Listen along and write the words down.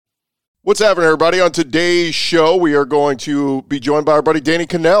What's happening, everybody? On today's show, we are going to be joined by our buddy Danny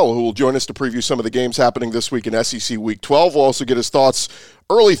Kanell, who will join us to preview some of the games happening this week in SEC Week 12. We'll also get his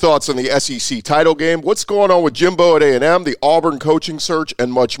early thoughts on the SEC title game, what's going on with Jimbo at A&M, the Auburn coaching search,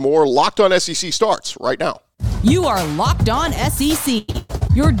 and much more. Locked On SEC starts right now. You are Locked On SEC,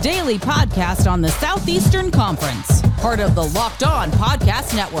 your daily podcast on the Southeastern Conference, part of the Locked On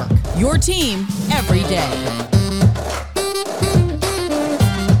Podcast Network, your team every day.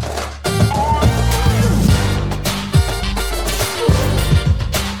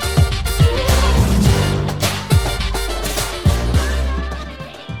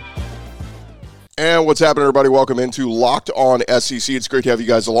 And what's happening, everybody? Welcome into Locked On SEC. It's great to have you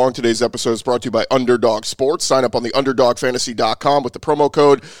guys along. Today's episode is brought to you by Underdog Sports. Sign up on the UnderdogFantasy.com with the promo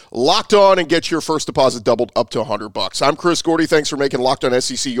code Locked On and get your first deposit doubled up to $100. I'm Chris Gordy. Thanks for making Locked On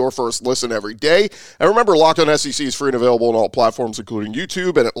SEC your first listen every day. And remember, Locked On SEC is free and available on all platforms, including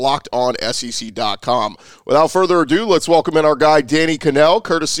YouTube and at LockedOnSEC.com. Without further ado, let's welcome in our guy, Danny Kanell,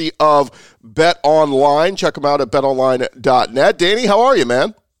 courtesy of Bet Online. Check him out at betonline.net. Danny, how are you,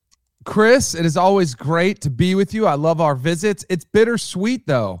 man? Chris, it is always great to be with you. I love our visits. It's bittersweet,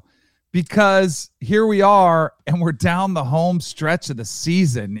 though, because here we are, and we're down the home stretch of the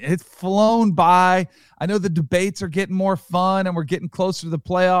season. It's flown by. I know the debates are getting more fun, and we're getting closer to the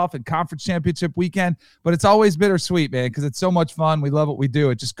playoff and conference championship weekend, but it's always bittersweet, man, because it's so much fun. We love what we do.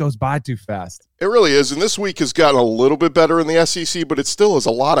 It just goes by too fast. It really is, and this week has gotten a little bit better in the SEC, but it still is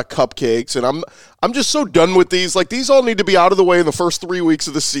a lot of cupcakes, and I'm just so done with these. Like, these all need to be out of the way in the first 3 weeks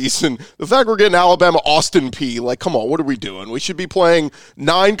of the season. The fact we're getting Alabama, Austin Peay, like, come on, what are we doing? We should be playing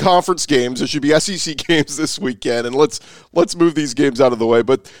 9 conference games. There should be SEC games this weekend, and let's move these games out of the way.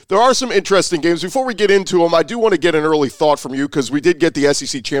 But there are some interesting games. Before we get into them, I do want to get an early thought from you, because we did get the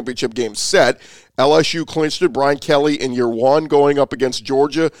SEC championship game set. LSU clinched it. Brian Kelly in year 1 going up against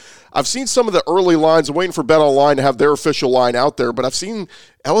Georgia. I've seen some of the early lines. I'm waiting for Bet Online to have their official line out there, but I've seen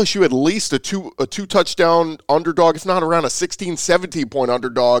LSU at least a two touchdown underdog, if not around a 16, 17 point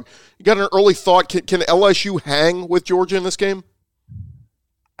underdog. You got an early thought? Can LSU hang with Georgia in this game?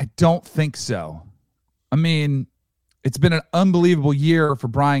 I don't think so. I mean, it's been an unbelievable year for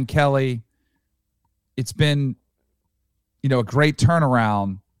Brian Kelly. It's been, a great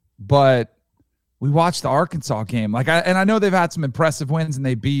turnaround, but we watched the Arkansas game. I know they've had some impressive wins and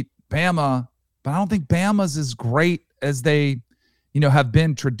they beat Bama, but I don't think Bama's as great as they, have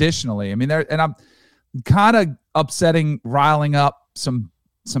been traditionally. I mean, I'm kind of riling up some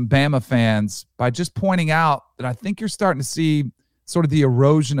Bama fans by just pointing out that I think you're starting to see sort of the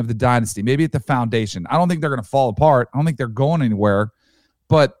erosion of the dynasty, maybe at the foundation. I don't think they're going to fall apart. I don't think they're going anywhere.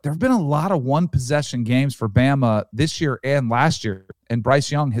 But there have been a lot of one-possession games for Bama this year and last year, and Bryce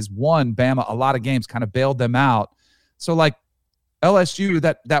Young has won Bama a lot of games, kind of bailed them out. So, like, LSU,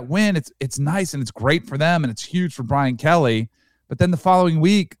 that win, it's nice and it's great for them, and it's huge for Brian Kelly. But then the following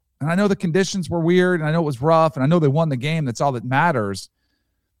week, and I know the conditions were weird, and I know it was rough, and I know they won the game. That's all that matters.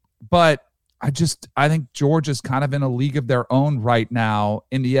 But I think Georgia's kind of in a league of their own right now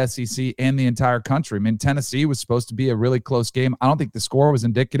in the SEC and the entire country. I mean, Tennessee was supposed to be a really close game. I don't think the score was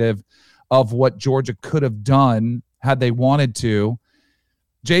indicative of what Georgia could have done had they wanted to.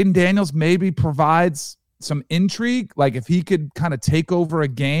 Jaden Daniels maybe provides some intrigue. Like, if he could kind of take over a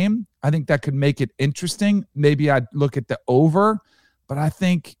game, I think that could make it interesting. Maybe I'd look at the over, but I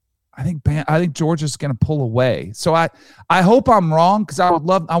think Georgia's going to pull away. So I hope I'm wrong, because I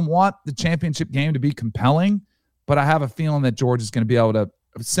want the championship game to be compelling, but I have a feeling that Georgia's going to be able to,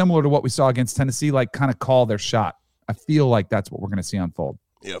 similar to what we saw against Tennessee, like, kind of call their shot. I feel like that's what we're going to see unfold.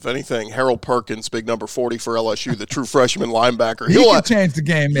 Yeah, if anything, Harold Perkins, big number 40 for LSU, the true freshman linebacker. He can change the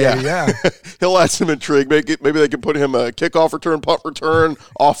game, maybe, yeah. He'll add some intrigue. Maybe they can put him a kickoff return, punt return,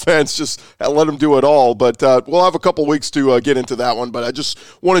 offense, just let him do it all. But we'll have a couple weeks to get into that one. But I just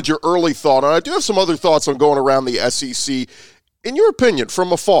wanted your early thought. And I do have some other thoughts on going around the SEC. In your opinion,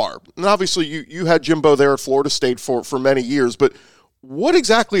 from afar, and obviously you had Jimbo there at Florida State for many years, but what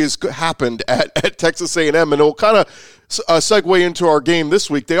exactly has happened at Texas A&M? And it'll kind of segue into our game this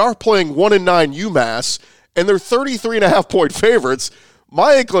week. They are playing 1-9 UMass, and they're 33.5 point favorites.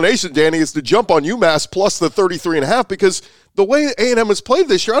 My inclination, Danny, is to jump on UMass plus the 33.5, because the way A&M has played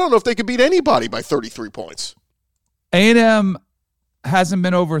this year, I don't know if they could beat anybody by 33 points. A&M hasn't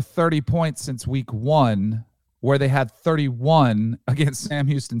been over 30 points since week 1, where they had 31 against Sam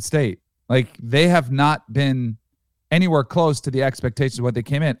Houston State. Like, they have not been anywhere close to the expectations of what they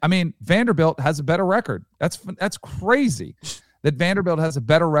came in. I mean, Vanderbilt has a better record. That's crazy that Vanderbilt has a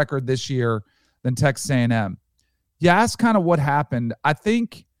better record this year than Texas A&M. You ask kind of what happened. I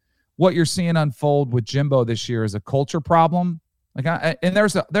think what you're seeing unfold with Jimbo this year is a culture problem. And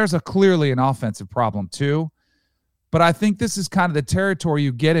there's a clearly an offensive problem too. But I think this is kind of the territory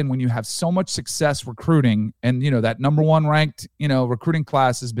you get in when you have so much success recruiting, and that number one ranked recruiting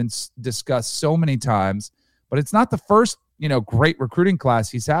class has been discussed so many times. But it's not the first great recruiting class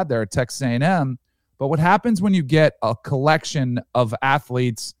he's had there at Texas A&M. But what happens when you get a collection of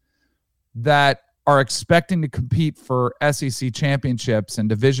athletes that are expecting to compete for SEC championships and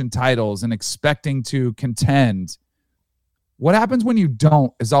division titles and expecting to contend? What happens when you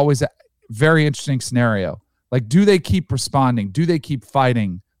don't is always a very interesting scenario. Like, do they keep responding? Do they keep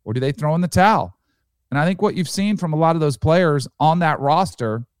fighting? Or do they throw in the towel? And I think what you've seen from a lot of those players on that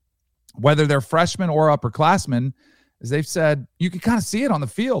roster, whether they're freshmen or upperclassmen, is they've said, you can kind of see it on the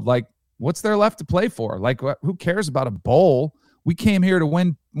field. Like, what's there left to play for? Like, who cares about a bowl? We came here to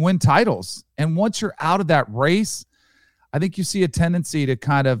win titles. And once you're out of that race, I think you see a tendency to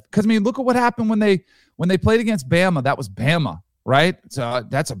kind of, because look at what happened when they played against Bama. That was Bama, right? So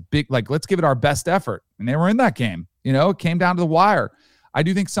that's a big, let's give it our best effort. And they were in that game. It came down to the wire. I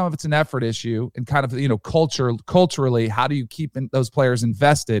do think some of it's an effort issue and kind of, culturally, how do you keep those players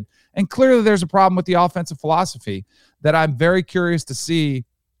invested? And clearly there's a problem with the offensive philosophy that I'm very curious to see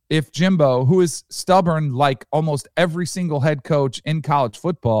if Jimbo, who is stubborn like almost every single head coach in college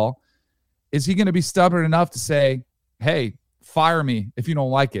football, is he going to be stubborn enough to say, hey, fire me if you don't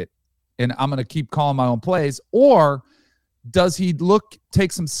like it, and I'm going to keep calling my own plays? Or does he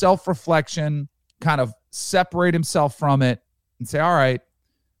take some self-reflection, kind of separate himself from it and say, all right,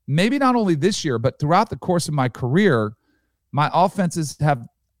 maybe not only this year, but throughout the course of my career, my offenses have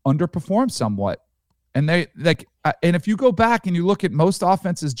underperformed somewhat. And and if you go back and you look at most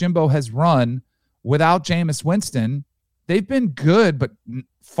offenses Jimbo has run without Jameis Winston, they've been good, but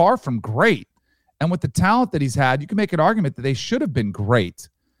far from great. And with the talent that he's had, you can make an argument that they should have been great.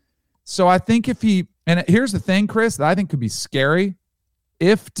 So I think and here's the thing, Chris, that I think could be scary.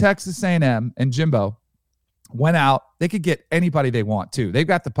 If Texas A&M and Jimbo went out, they could get anybody they want too. They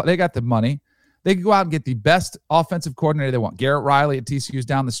got the money. They could go out and get the best offensive coordinator they want. Garrett Riley at TCU's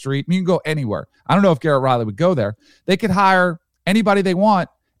down the street. You can go anywhere. I don't know if Garrett Riley would go there. They could hire anybody they want,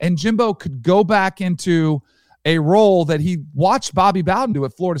 and Jimbo could go back into a role that he watched Bobby Bowden do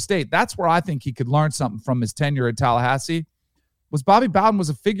at Florida State. That's where I think he could learn something from his tenure at Tallahassee. Was Bobby Bowden was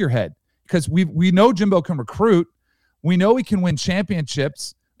a figurehead, because we know Jimbo can recruit. We know he can win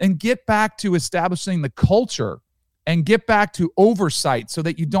championships and get back to establishing the culture and get back to oversight so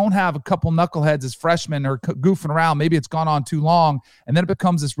that you don't have a couple knuckleheads as freshmen or goofing around. Maybe it's gone on too long, and then it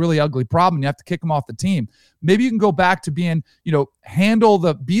becomes this really ugly problem. You have to kick them off the team. Maybe you can go back to being, be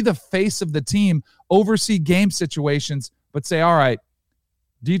the face of the team, oversee game situations, but say, all right,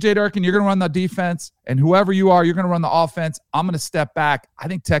 DJ Durkin, you're going to run the defense, and whoever you are, you're going to run the offense. I'm going to step back. I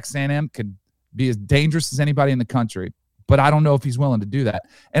think Texas A&M could be as dangerous as anybody in the country, but I don't know if he's willing to do that.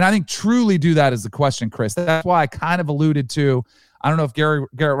 And I think truly do that is the question, Chris. That's why I kind of alluded to, I don't know if Garrett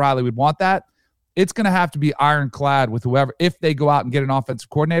Riley would want that. It's going to have to be ironclad with whoever. If they go out and get an offensive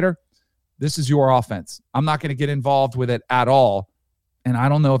coordinator, this is your offense. I'm not going to get involved with it at all. And I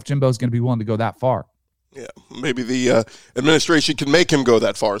don't know if Jimbo's going to be willing to go that far. Yeah, maybe the administration can make him go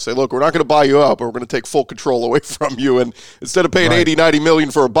that far. Say, look, we're not going to buy you out, but we're going to take full control away from you. And instead of paying $80-90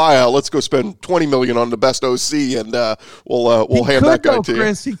 million for a buyout, let's go spend $20 million on the best OC, and we'll hand that guy to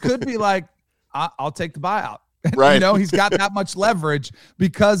Chris, you. He could be like, I'll take the buyout. Right. He's got that much leverage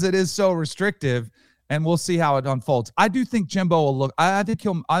because it is so restrictive, and we'll see how it unfolds. I do think Jimbo will look. I think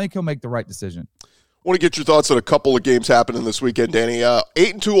he'll make the right decision. I want to get your thoughts on a couple of games happening this weekend, Danny.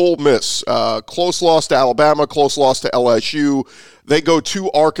 8-2 Ole Miss, close loss to Alabama, close loss to LSU. They go to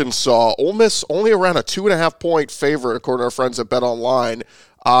Arkansas. Ole Miss only around a 2.5-point favorite, according to our friends at BetOnline.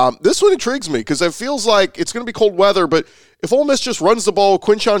 This one intrigues me because it feels like it's going to be cold weather, but if Ole Miss just runs the ball,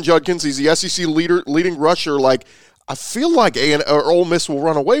 Quinshon Judkins, he's the SEC leading rusher, I feel like Ole Miss will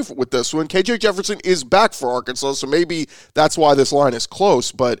run away with this one. KJ Jefferson is back for Arkansas, so maybe that's why this line is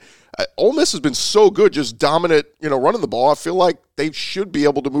close. But Ole Miss has been so good, just dominant, running the ball. I feel like they should be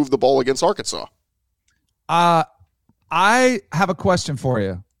able to move the ball against Arkansas. I have a question for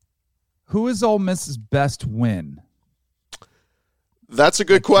you. Who is Ole Miss's best win? That's a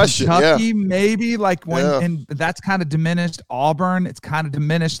good question. Kentucky, maybe and that's kind of diminished. Auburn, it's kind of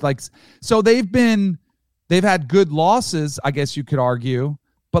diminished. So they've had good losses, I guess you could argue,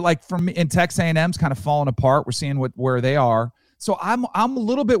 but for me, and Texas A&M's kind of falling apart. We're seeing where they are. So I'm a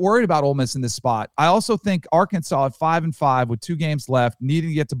little bit worried about Ole Miss in this spot. I also think Arkansas at 5-5 with 2 games left,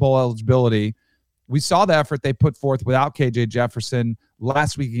 needing to get to bowl eligibility. We saw the effort they put forth without KJ Jefferson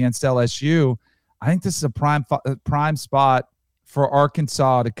last week against LSU. I think this is a prime spot for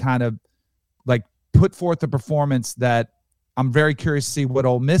Arkansas to kind of put forth a performance that I'm very curious to see what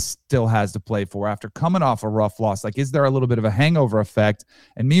Ole Miss still has to play for after coming off a rough loss. Like, is there a little bit of a hangover effect?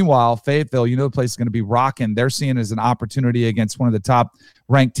 And meanwhile, Fayetteville, the place is going to be rocking. They're seeing it as an opportunity against one of the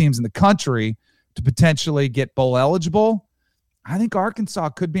top-ranked teams in the country to potentially get bowl eligible. I think Arkansas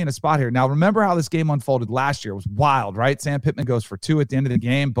could be in a spot here. Now, remember how this game unfolded last year. It was wild, right? Sam Pittman goes for 2 at the end of the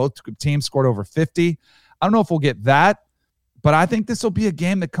game. Both teams scored over 50. I don't know if we'll get that, but I think this will be a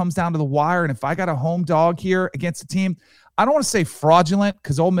game that comes down to the wire. And if I got a home dog here against a team, I don't want to say fraudulent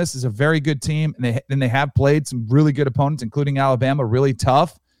because Ole Miss is a very good team, and they have played some really good opponents, including Alabama, really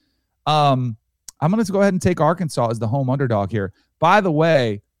tough. I'm going to go ahead and take Arkansas as the home underdog here. By the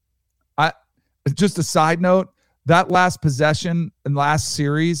way, just a side note, that last possession and last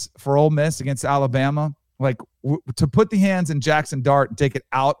series for Ole Miss against Alabama, to put the hands in Jackson Dart and take it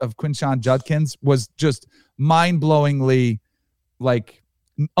out of Quinshon Judkins was just mind-blowingly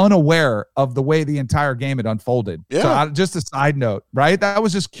unaware of the way the entire game had unfolded. Yeah. So just a side note, right? That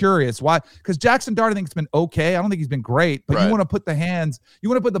was just curious. Why? Because Jackson Dart, I think, has been okay. I don't think he's been great, but you want to put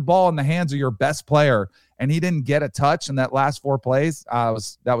the ball in the hands of your best player, and he didn't get a touch in that last 4 plays. That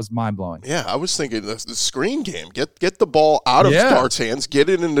was mind-blowing. Yeah, I was thinking the screen game. Get the ball out of Dart's hands, get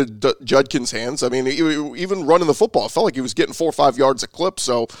it into Judkins' hands. I mean, even running the football, it felt like he was getting 4 or 5 yards a clip,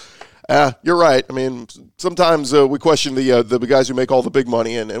 so you're right. I mean, sometimes we question the guys who make all the big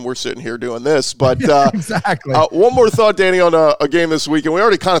money, and we're sitting here doing this. But exactly. One more thought, Danny, on a game this week, and we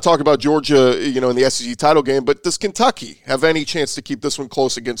already kind of talked about Georgia, in the SEC title game. But does Kentucky have any chance to keep this one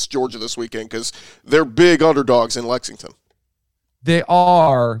close against Georgia this weekend? Because they're big underdogs in Lexington. They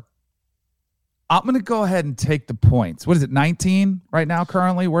are. I'm going to go ahead and take the points. What is it, 19 right now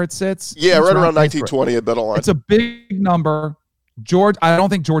currently where it sits? Yeah, right around 19-20 at BetOnline. It's a big number. I don't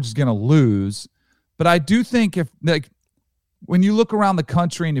think George is going to lose, but I do think when you look around the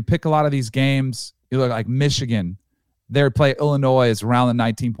country and you pick a lot of these games, you look like Michigan, they play Illinois is around the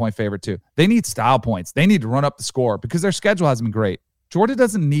 19-point favorite too. They need style points. They need to run up the score because their schedule hasn't been great. Georgia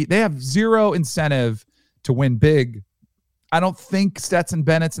they have zero incentive to win big. I don't think Stetson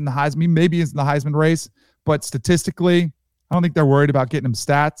Bennett's in the Heisman. Maybe he's in the Heisman race, but statistically, I don't think they're worried about getting him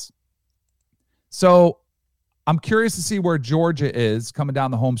stats. So I'm curious to see where Georgia is coming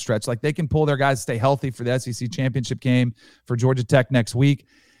down the home stretch. They can pull their guys to stay healthy for the SEC championship game for Georgia Tech next week.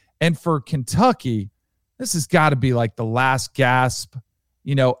 And for Kentucky, this has got to be the last gasp,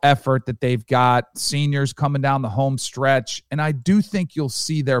 effort that they've got. Seniors coming down the home stretch. And I do think you'll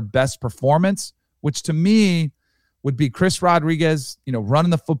see their best performance, which to me would be Chris Rodriguez,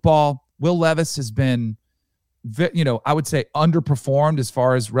 running the football. Will Levis has been, I would say underperformed as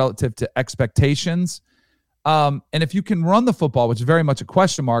far as relative to expectations. And if you can run the football, which is very much a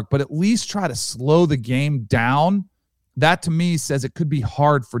question mark, but at least try to slow the game down, that to me says it could be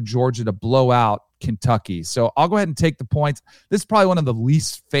hard for Georgia to blow out Kentucky. So I'll go ahead and take the points. This is probably one of the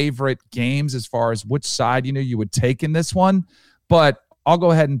least favorite games as far as which side, you would take in this one, but I'll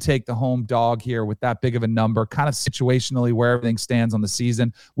go ahead and take the home dog here with that big of a number, kind of situationally where everything stands on the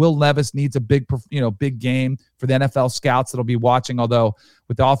season. Will Levis needs a big game for the NFL scouts that'll be watching, although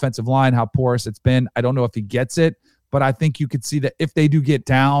with the offensive line, how porous it's been, I don't know if he gets it, but I think you could see that if they do get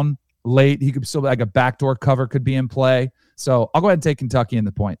down late, he could still a backdoor cover could be in play. So I'll go ahead and take Kentucky in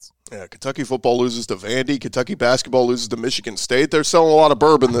the points. Yeah, Kentucky football loses to Vandy. Kentucky basketball loses to Michigan State. They're selling a lot of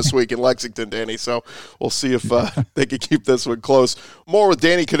bourbon this week in Lexington, Danny, so we'll see if they can keep this one close. More with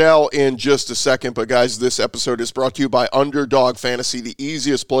Danny Kanell in just a second, but guys, this episode is brought to you by Underdog Fantasy, the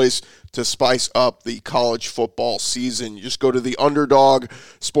easiest place to spice up the college football season. You just go to the Underdog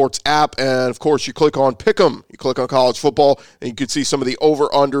Sports app, and of course, you click on Pick'em. You click on college football, and you can see some of the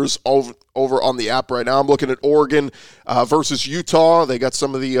over-unders over on the app right now. I'm looking at Oregon versus Utah. They got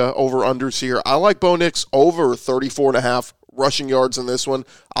some of the over-unders here. I like Bo Nix over 34.5 rushing yards in this one.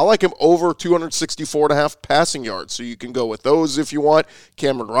 I like him over 264.5 passing yards, so you can go with those if you want.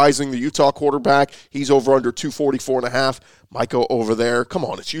 Cameron Rising, the Utah quarterback, he's over under 244.5. Might go over there. Come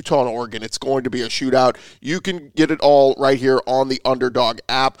on, it's Utah and Oregon. It's going to be a shootout. You can get it all right here on the Underdog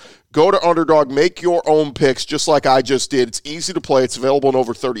app. Go to Underdog, make your own picks just like I just did. It's easy to play. It's available in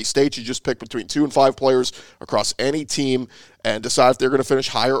over 30 states. You just pick between 2 and 5 players across any team and decide if they're going to finish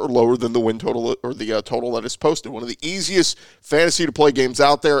higher or lower than the win total or the total that is posted. One of the easiest fantasy to play games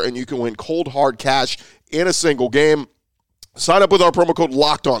out there, and you can win cold, hard cash in a single game. Sign up with our promo code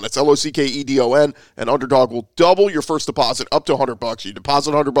LOCKEDON. That's LOCKEDON, and Underdog will double your first deposit up to $100. You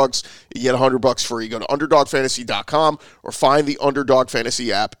deposit $100, you get $100 free. Go to UnderdogFantasy.com or find the Underdog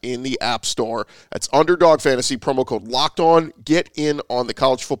Fantasy app in the App Store. That's Underdog Fantasy, promo code LOCKEDON. Get in on the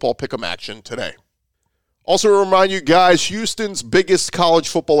college football pick'em action today. Also, to remind you guys, Houston's biggest college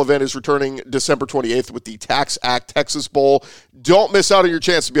football event is returning December 28th with the Tax Act Texas Bowl. Don't miss out on your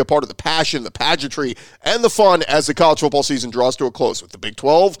chance to be a part of the passion, the pageantry, and the fun as the college football season draws to a close, with the Big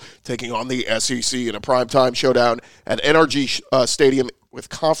 12 taking on the SEC in a primetime showdown at NRG Stadium with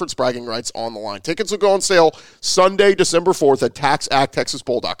conference bragging rights on the line. Tickets will go on sale Sunday, December 4th at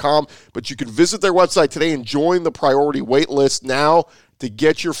taxacttexasbowl.com, but you can visit their website today and join the priority wait list now to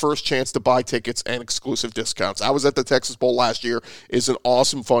get your first chance to buy tickets and exclusive discounts. I was at the Texas Bowl last year. It's an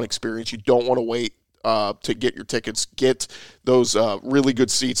awesome, fun experience. You don't want to wait to get your tickets. Get those really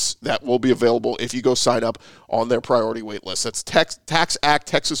good seats that will be available if you go sign up on their priority wait list. That's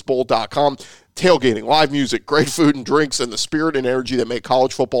taxacttexasbowl.com. Tailgating, live music, great food and drinks, and the spirit and energy that make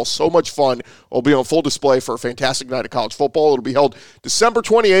college football so much fun will be on full display for a fantastic night of college football. It'll be held December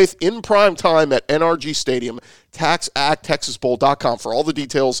 28th in prime time at NRG Stadium. TaxActTexasBowl.com for all the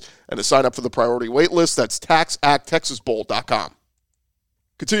details and to sign up for the priority wait list. That's TaxActTexasBowl.com.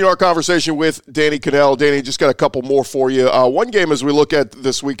 Continue our conversation with Danny Kanell. Danny, just got a couple more for you. One game as we look at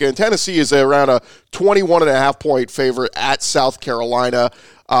this weekend, Tennessee is around a 21.5-point favorite at South Carolina.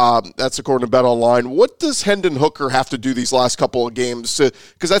 That's according to BetOnline. What does Hendon Hooker have to do these last couple of games?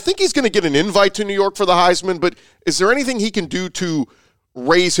 Because I think he's going to get an invite to New York for the Heisman, but is there anything he can do to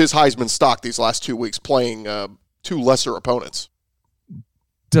raise his Heisman stock these last 2 weeks playing two lesser opponents?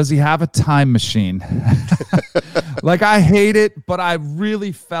 Does he have a time machine? Like, I hate it, but I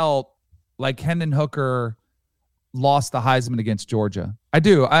really felt like Hendon Hooker lost the Heisman against Georgia. I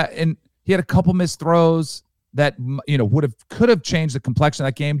do. And he had a couple missed throws that, could have changed the complexion of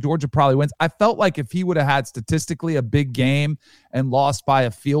that game. Georgia probably wins. I felt like if he would have had statistically a big game and lost by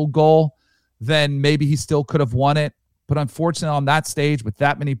a field goal, then maybe he still could have won it. But unfortunately, on that stage with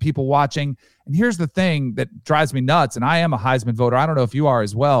that many people watching, and here's the thing that drives me nuts, and I am a Heisman voter. I don't know if you are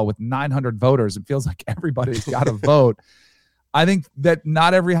as well. With 900 voters, it feels like everybody's got to vote. I think that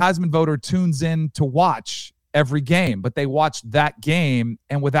not every Heisman voter tunes in to watch every game, but they watch that game,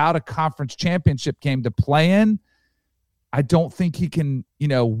 and without a conference championship game to play in, I don't think he can,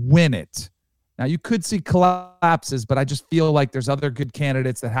 win it. Now, you could see collapses, but I just feel like there's other good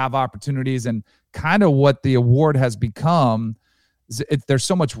candidates that have opportunities, and kind of what the award has become is there's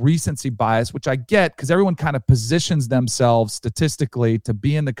so much recency bias, which I get because everyone kind of positions themselves statistically to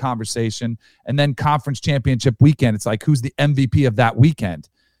be in the conversation, and then conference championship weekend, it's like, who's the MVP of that weekend?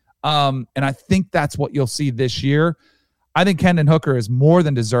 And I think that's what you'll see this year. I think Hendon Hooker is more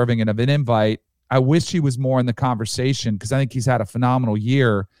than deserving of an invite. I wish he was more in the conversation because I think he's had a phenomenal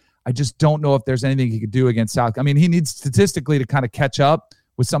year. I just don't know if there's anything he could do against South. I mean, he needs statistically to kind of catch up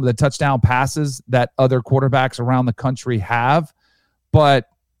with some of the touchdown passes that other quarterbacks around the country have. But,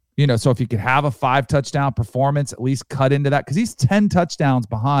 so if he could have a 5-touchdown performance, at least cut into that, because he's 10 touchdowns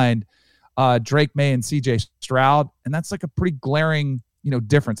behind Drake May and CJ Stroud. And that's like a pretty glaring,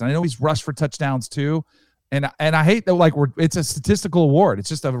 difference. And I know he's rushed for touchdowns too. And I hate that, it's a statistical award. It's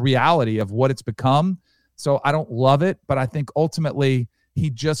just a reality of what it's become. So I don't love it, but I think ultimately he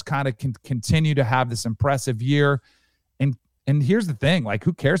just kind of can continue to have this impressive year. And here's the thing,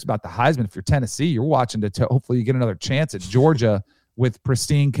 who cares about the Heisman if you're Tennessee? You're watching to hopefully you get another chance at Georgia with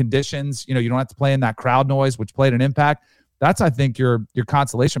pristine conditions. You don't have to play in that crowd noise, which played an impact. That's, I think, your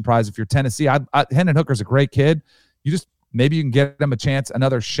consolation prize if you're Tennessee. Hendon Hooker's a great kid. Maybe you can get him a chance,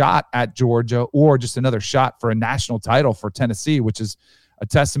 another shot at Georgia, or just another shot for a national title for Tennessee, which is a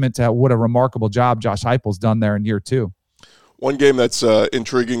testament to what a remarkable job Josh Heupel's done there in year 2. One game that's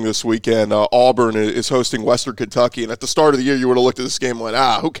intriguing this weekend, Auburn is hosting Western Kentucky. And at the start of the year, you would have looked at this game and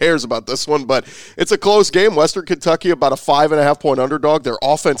went, who cares about this one? But it's a close game. Western Kentucky, about a 5.5-point underdog. Their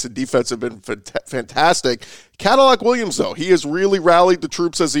offense and defense have been fantastic. Cadillac Williams, though, he has really rallied the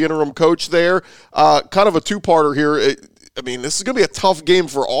troops as the interim coach there. Kind of a two-parter here. This is going to be a tough game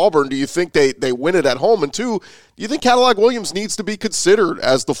for Auburn. Do you think they win it at home? And two, do you think Cadillac Williams needs to be considered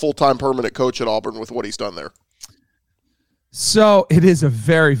as the full-time permanent coach at Auburn with what he's done there? So it is a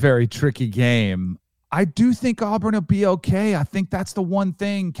very, very tricky game. I do think Auburn will be okay. I think that's the one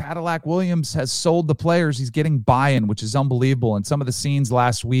thing. Cadillac Williams has sold the players. He's getting buy-in, which is unbelievable. And some of the scenes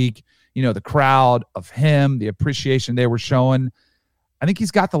last week, the crowd of him, the appreciation they were showing, I think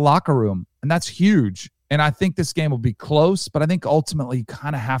he's got the locker room, and that's huge. And I think this game will be close, but I think ultimately you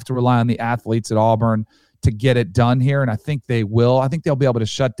kind of have to rely on the athletes at Auburn to get it done here, and I think they will. I think they'll be able to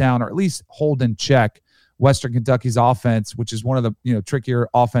shut down or at least hold in check Western Kentucky's offense, which is one of the trickier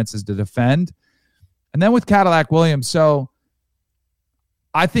offenses to defend. And then with Cadillac Williams, so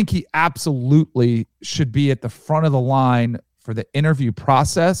I think he absolutely should be at the front of the line for the interview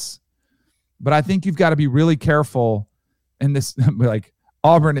process. But I think you've got to be really careful in this.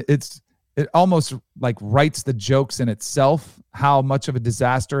 Auburn, it's it almost like writes the jokes in itself, how much of a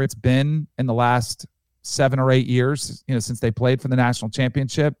disaster it's been in the last 7 or 8 years, since they played for the national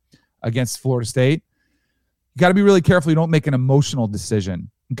championship against Florida State. You got to be really careful you don't make an emotional decision.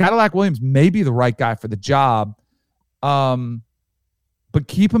 And Cadillac Williams may be the right guy for the job, but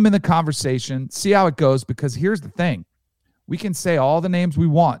keep him in the conversation, see how it goes, because here's the thing. We can say all the names we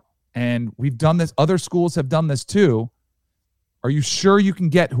want, and we've done this. Other schools have done this too. Are you sure you can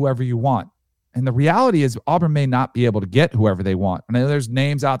get whoever you want? And the reality is Auburn may not be able to get whoever they want. I know there's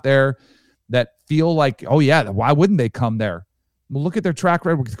names out there that feel like, oh yeah, why wouldn't they come there? Well, look at their track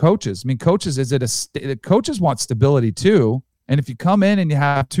record with coaches. I mean, coaches want stability too. And if you come in and you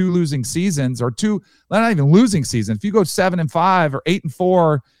have 2 losing seasons, or 2, not even losing seasons, if you go 7-5 or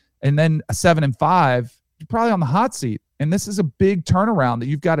 8-4 and then a 7-5, you're probably on the hot seat. And this is a big turnaround that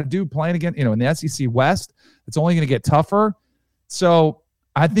you've got to do playing again, in the SEC West. It's only going to get tougher. So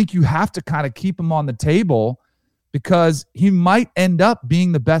I think you have to kind of keep him on the table, because he might end up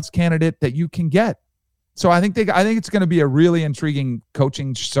being the best candidate that you can get. So I think it's going to be a really intriguing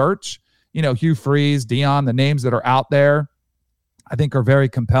coaching search. Hugh Freeze, Dion, the names that are out there, I think are very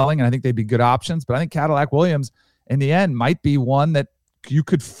compelling, and I think they'd be good options. But I think Cadillac Williams, in the end, might be one that you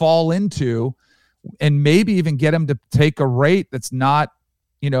could fall into, and maybe even get him to take a rate that's not,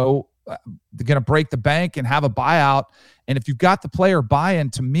 going to break the bank and have a buyout. And if you've got the player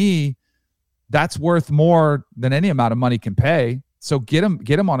buy-in, to me, that's worth more than any amount of money can pay. So get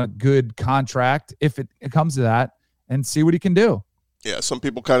him on a good contract if it comes to that, and see what he can do. Yeah, some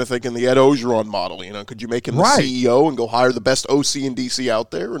people kind of think in the Ed Ogeron model, could you make him the CEO and go hire the best OC and DC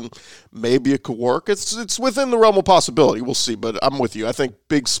out there, and maybe it could work? It's within the realm of possibility. We'll see, but I'm with you. I think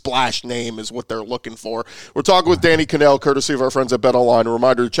big splash name is what they're looking for. We're talking with Danny Kanell, courtesy of our friends at BetOnline. A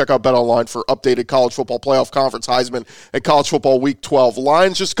reminder to check out BetOnline for updated college football playoff, conference, Heisman, and college football week 12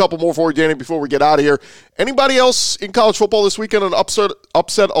 lines. Just a couple more for you, Danny, before we get out of here. Anybody else in college football this weekend an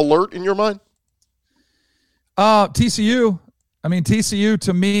upset alert in your mind? TCU. I mean, TCU,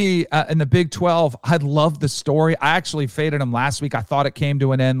 to me, in the Big 12, I love the story. I actually faded them last week. I thought it came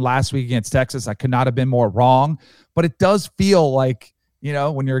to an end last week against Texas. I could not have been more wrong. But it does feel like,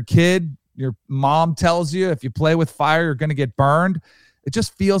 when you're a kid, your mom tells you if you play with fire, you're going to get burned. It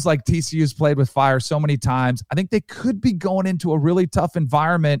just feels like TCU's played with fire so many times. I think they could be going into a really tough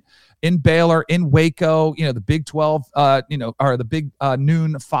environment in Baylor, in Waco. The Big 12, or the big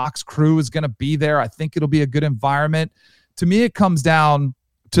noon Fox crew is going to be there. I think it'll be a good environment. To me, it comes down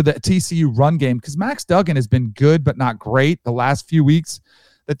to the TCU run game, because Max Duggan has been good but not great the last few weeks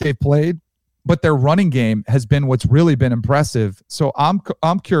that they've played, but their running game has been what's really been impressive. So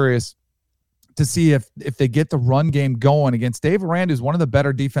I'm curious to see if they get the run game going against Dave Aranda, who's one of the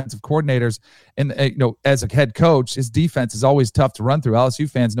better defensive coordinators. And as a head coach, his defense is always tough to run through. LSU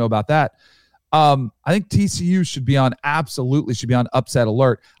fans know about that. I think TCU should be on upset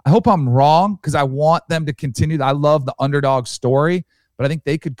alert. I hope I'm wrong, because I want them to continue. I love the underdog story, but I think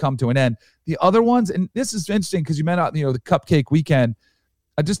they could come to an end. The other ones, and this is interesting because you mentioned, the Cupcake Weekend.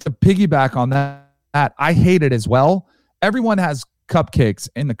 Just to piggyback on that, I hate it as well. Everyone has cupcakes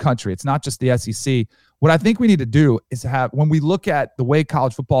in the country. It's not just the SEC. What I think we need to do is when we look at the way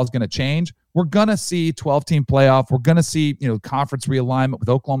college football is going to change, we're going to see 12-team playoff. We're going to see, conference realignment with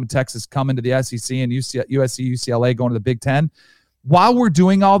Oklahoma, Texas coming to the SEC, and USC, UCLA going to the Big Ten. While we're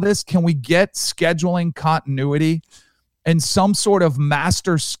doing all this, can we get scheduling continuity and some sort of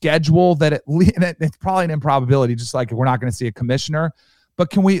master schedule that at least, it's probably an improbability, just like we're not going to see a commissioner, but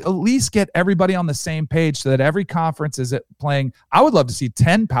can we at least get everybody on the same page so that every conference is playing? I would love to see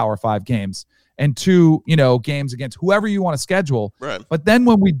 10 Power 5 games and 2, games against whoever you want to schedule. Right. But then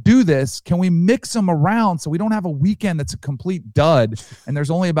when we do this, can we mix them around so we don't have a weekend that's a complete dud and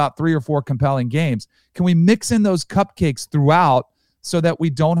there's only about 3 or 4 compelling games? Can we mix in those cupcakes throughout so that we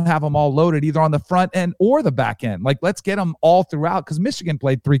don't have them all loaded either on the front end or the back end? Like, let's get them all throughout, because Michigan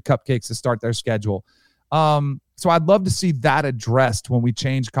played 3 cupcakes to start their schedule. So I'd love to see that addressed when we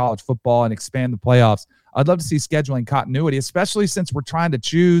change college football and expand the playoffs. I'd love to see scheduling continuity, especially since we're trying to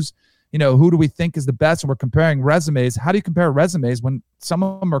choose, who do we think is the best, and we're comparing resumes. How do you compare resumes when some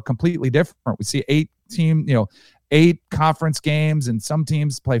of them are completely different? We see 8 conference games, and some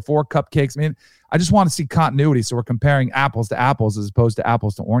teams play 4 cupcakes. I mean, I just want to see continuity, so we're comparing apples to apples as opposed to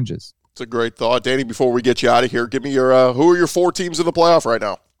apples to oranges. It's a great thought. Danny, before we get you out of here, give me your who are your 4 teams in the playoff right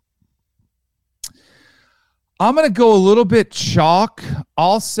now? I'm going to go a little bit chalk.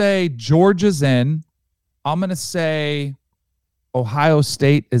 I'll say Georgia's in. I'm going to say Ohio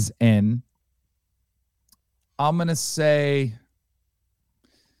State is in. I'm going to say...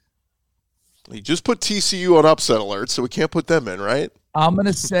 You just put TCU on upset alert, so we can't put them in, right? I'm going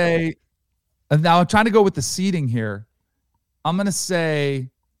to say Now I'm trying to go with the seeding here. I'm going to say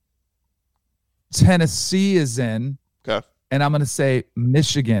Tennessee is in. Okay. And I'm going to say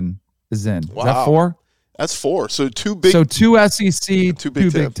Michigan is in. Wow. Is that 4? That's 4. So 2 SEC, 2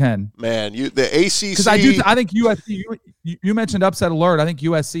 Big Ten. Man, the ACC. Because I think USC. You mentioned upset alert. I think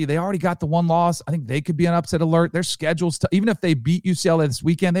USC. They already got the one loss. I think they could be an upset alert. Their schedule's even if they beat UCLA this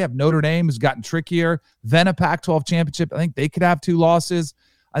weekend, they have Notre Dame, who's gotten trickier. Then a Pac-12 championship. I think they could have 2 losses.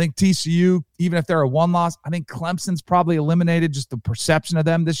 I think TCU, even if they're a 1 loss, I think Clemson's probably eliminated. Just the perception of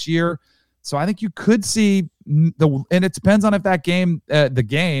them this year. So I think you could see and it depends on if that game, the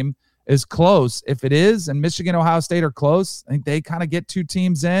game is close. If it is, and Michigan, Ohio State are close, I think they kind of get 2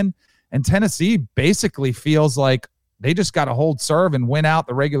 teams in. And Tennessee basically feels like they just got to hold serve and win out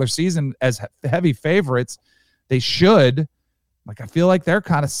the regular season as heavy favorites. They should. I feel like they're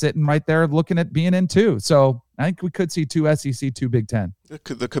kind of sitting right there looking at being in 2. So I think we could see 2 SEC, 2 Big Ten.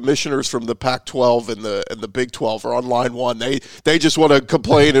 The commissioners from the Pac-12 and the Big 12 are on line 1. They just want to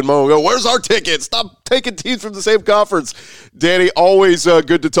complain and moan and go, where's our ticket? Stop taking teams from the same conference. Danny, always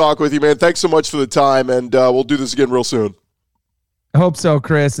good to talk with you, man. Thanks so much for the time, and we'll do this again real soon. I hope so,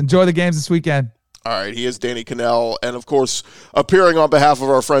 Chris. Enjoy the games this weekend. All right, he is Danny Kanell, and of course, appearing on behalf of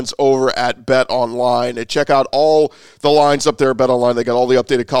our friends over at Bet Online. And check out all the lines up there at Bet Online. They got all the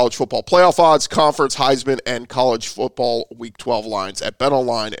updated college football playoff odds, conference, Heisman, and college football Week 12 lines at Bet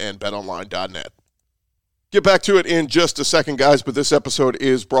Online and betonline.net. Get back to it in just a second, guys, but this episode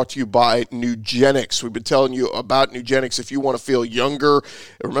is brought to you by Nugenix. We've been telling you about Nugenix. If you want to feel younger,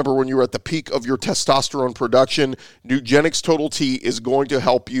 remember when you were at the peak of your testosterone production, Nugenix Total T is going to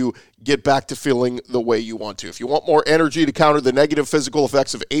help you get back to feeling the way you want to. If you want more energy to counter the negative physical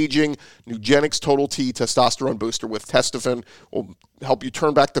effects of aging, Nugenix Total T Testosterone Booster with Testofen will help you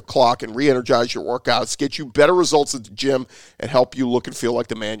turn back the clock and re-energize your workouts, get you better results at the gym, and help you look and feel like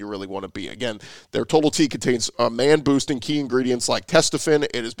the man you really want to be. Again, their Total T contains man-boosting key ingredients like Testofen.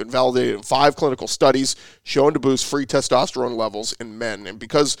 It has been validated in 5 clinical studies shown to boost free testosterone levels in men. And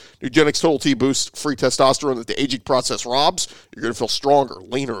because Nugenix Total T boosts free testosterone that the aging process robs, you're going to feel stronger,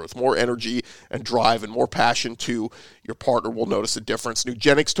 leaner, with more energy and drive and more passion too. Your partner will notice a difference.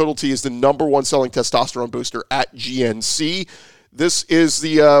 Nugenix Total T is the #1 selling testosterone booster at GNC. This is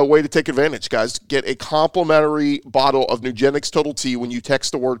the way to take advantage, guys. Get a complimentary bottle of Nugenix Total T when you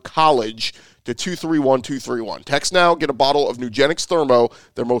text the word college to 231231. Text now, get a bottle of Nugenix Thermo,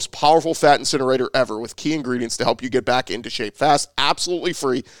 their most powerful fat incinerator ever, with key ingredients to help you get back into shape fast. Absolutely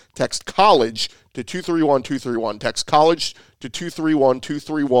free. Text college to 231231. Text college to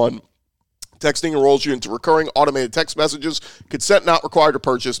 231231. Texting enrolls you into recurring automated text messages. Consent not required to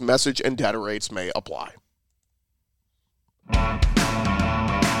purchase. Message and data rates may apply.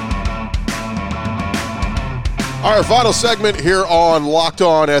 All right, final segment here on Locked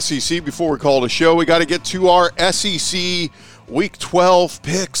On SEC. Before we call it a show, we got to get to our SEC Week 12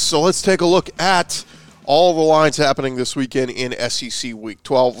 picks. So let's take a look at all the lines happening this weekend in SEC Week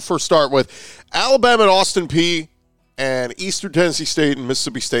 12. We'll first start with Alabama and Austin Peay and Eastern Tennessee State and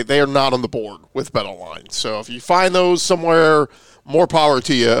Mississippi State. They are not on the board with BetOnline. So if you find those somewhere, more power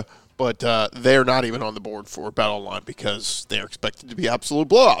to you. But they're not even on the board for BetOnline because they're expected to be absolute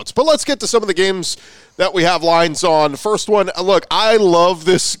blowouts. But let's get to some of the games that we have lines on. First one, look, I love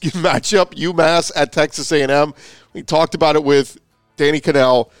this matchup, UMass at Texas A&M. We talked about it with Danny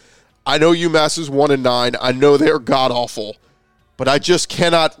Kanell. I know UMass is 1-9. I know they're god-awful. But I just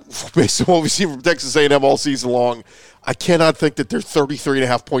cannot, based on what we've seen from Texas A&M all season long, I cannot think that they're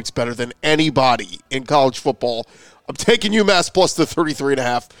 33.5 points better than anybody in college football. I'm taking UMass plus the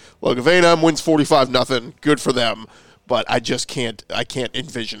 33.5. Look, if A&M wins 45-0, good for them. But I just can't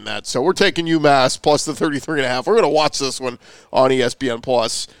envision that. So we're taking UMass plus the 33.5. We're going to watch this one on ESPN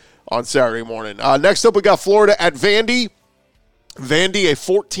Plus on Saturday morning. Next up, we got Florida at Vandy. Vandy, a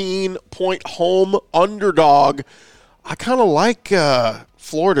 14-point home underdog. I kind of like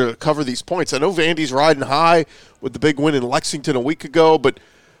Florida to cover these points. I know Vandy's riding high with the big win in Lexington a week ago, but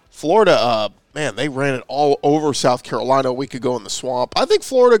Florida, man, they ran it all over South Carolina a week ago in the Swamp. I think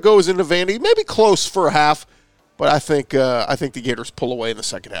Florida goes into Vandy, maybe close for a half, but I think the Gators pull away in the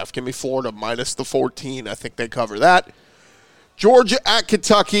second half. Give me Florida minus the 14. I think they cover that. Georgia at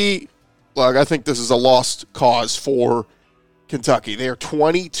Kentucky. Look, I think this is a lost cause for Kentucky. They are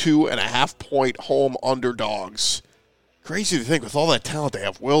 22.5-point home underdogs. Crazy to think with all that talent they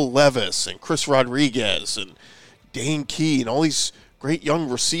have. Will Levis and Chris Rodriguez and Dane Key and all these great young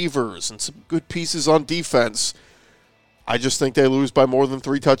receivers and some good pieces on defense. I just think they lose by more than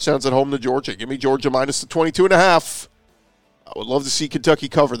 3 touchdowns at home to Georgia. Give me Georgia minus the 22.5. I would love to see Kentucky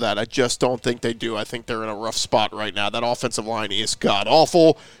cover that. I just don't think they do. I think they're in a rough spot right now. That offensive line is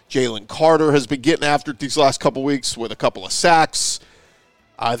god-awful. Jalen Carter has been getting after it these last couple weeks with a couple of sacks.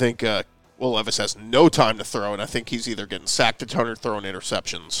 I think Will Levis has no time to throw, and I think he's either getting sacked a ton or throwing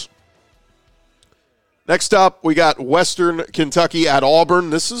interceptions. Next up, we got Western Kentucky at Auburn.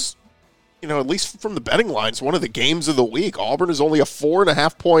 This is, at least from the betting lines, one of the games of the week. Auburn is only a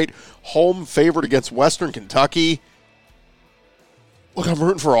 4.5-point home favorite against Western Kentucky. Look, I'm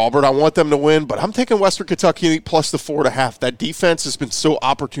rooting for Auburn. I want them to win, but I'm taking Western Kentucky plus the 4.5. That defense has been so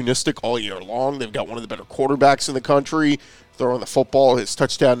opportunistic all year long. They've got one of the better quarterbacks in the country. Throwing the football, his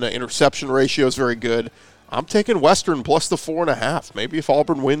touchdown to interception ratio is very good. I'm taking Western plus the 4.5. Maybe if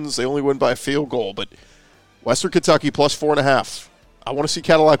Auburn wins, they only win by a field goal, but Western Kentucky plus 4.5. I want to see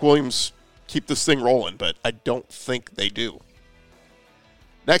Cadillac Williams keep this thing rolling, but I don't think they do.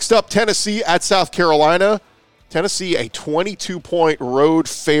 Next up, Tennessee at South Carolina. Tennessee, a 22-point road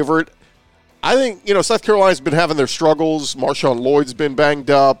favorite. I think, South Carolina's been having their struggles. Marshawn Lloyd's been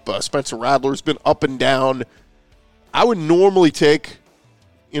banged up. Spencer Rattler's been up and down. I would normally take,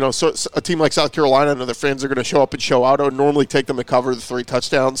 so a team like South Carolina, I know their fans are going to show up and show out. I would normally take them to cover the 3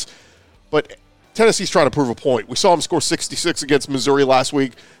 touchdowns. But Tennessee's trying to prove a point. We saw them score 66 against Missouri last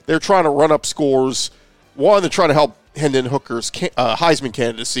week. They're trying to run up scores. One, they're trying to help Hendon Hooker's Heisman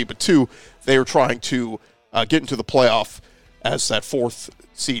candidacy, but 2, they are trying to get into the playoff as that 4th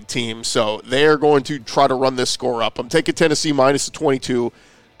seed team. So they're going to try to run this score up. I'm taking Tennessee minus the 22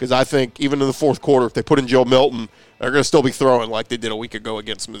 because I think even in the 4th quarter, if they put in Joe Milton, they're going to still be throwing like they did a week ago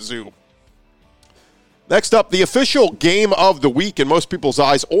against Mizzou. Next up, the official game of the week in most people's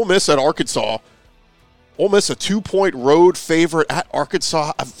eyes, Ole Miss at Arkansas. Ole Miss, a 2-point road favorite at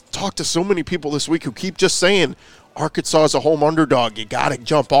Arkansas. I've talked to so many people this week who keep just saying Arkansas is a home underdog. You got to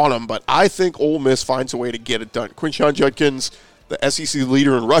jump on them. But I think Ole Miss finds a way to get it done. Quinshon Judkins, the SEC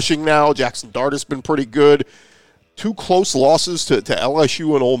leader in rushing now. Jackson Dart has been pretty good. 2 close losses to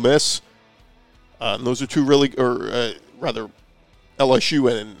LSU and Ole Miss. And those are 2 really, rather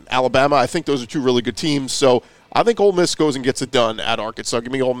LSU and Alabama. I think those are 2 really good teams. So I think Ole Miss goes and gets it done at Arkansas.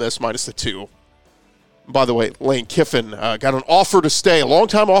 Give me Ole Miss minus the 2. By the way, Lane Kiffin got an offer to stay, a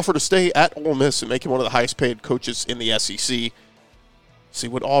long-time offer to stay at Ole Miss and make him one of the highest-paid coaches in the SEC. See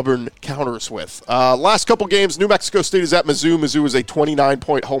what Auburn counters with. Last couple games, New Mexico State is at Mizzou. Mizzou is a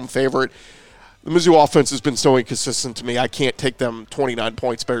 29-point home favorite. The Mizzou offense has been so inconsistent to me. I can't take them 29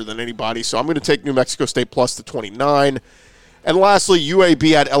 points better than anybody, so I'm going to take New Mexico State plus the 29. And lastly,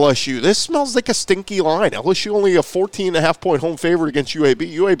 UAB at LSU. This smells like a stinky line. LSU only a 14.5-point home favorite against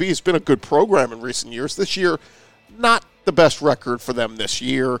UAB. UAB has been a good program in recent years. This year, not the best record for them this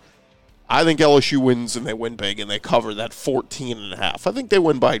year. I think LSU wins, and they win big, and they cover that 14.5. I think they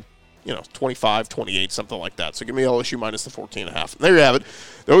win by, 25, 28, something like that. So give me LSU minus the 14.5. And there you have it.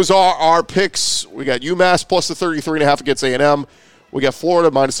 Those are our picks. We got UMass plus the 33.5 against A&M. We got Florida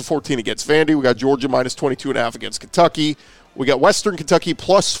minus the 14 against Vandy. We got Georgia minus 22.5 against Kentucky. We got Western Kentucky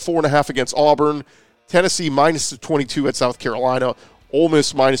plus 4.5 against Auburn. Tennessee minus the 22 at South Carolina. Ole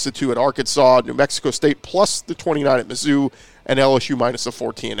Miss minus the 2 at Arkansas. New Mexico State plus the 29 at Mizzou. And LSU minus the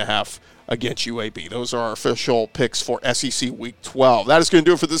 14.5 against UAB. Those are our official picks for SEC Week 12. That is going to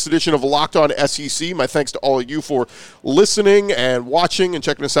do it for this edition of Locked On SEC. My thanks to all of you for listening and watching and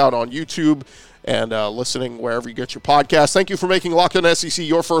checking us out on YouTube and listening wherever you get your podcast. Thank you for making Locked On SEC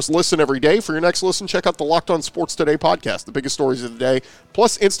your first listen every day. For your next listen, check out the Locked On Sports Today podcast, the biggest stories of the day,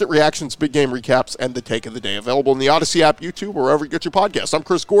 plus instant reactions, big game recaps, and the take of the day. Available in the Odyssey app, YouTube, or wherever you get your podcast. I'm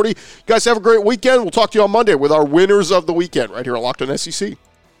Chris Gordy. You guys have a great weekend. We'll talk to you on Monday with our winners of the weekend right here on Locked On SEC.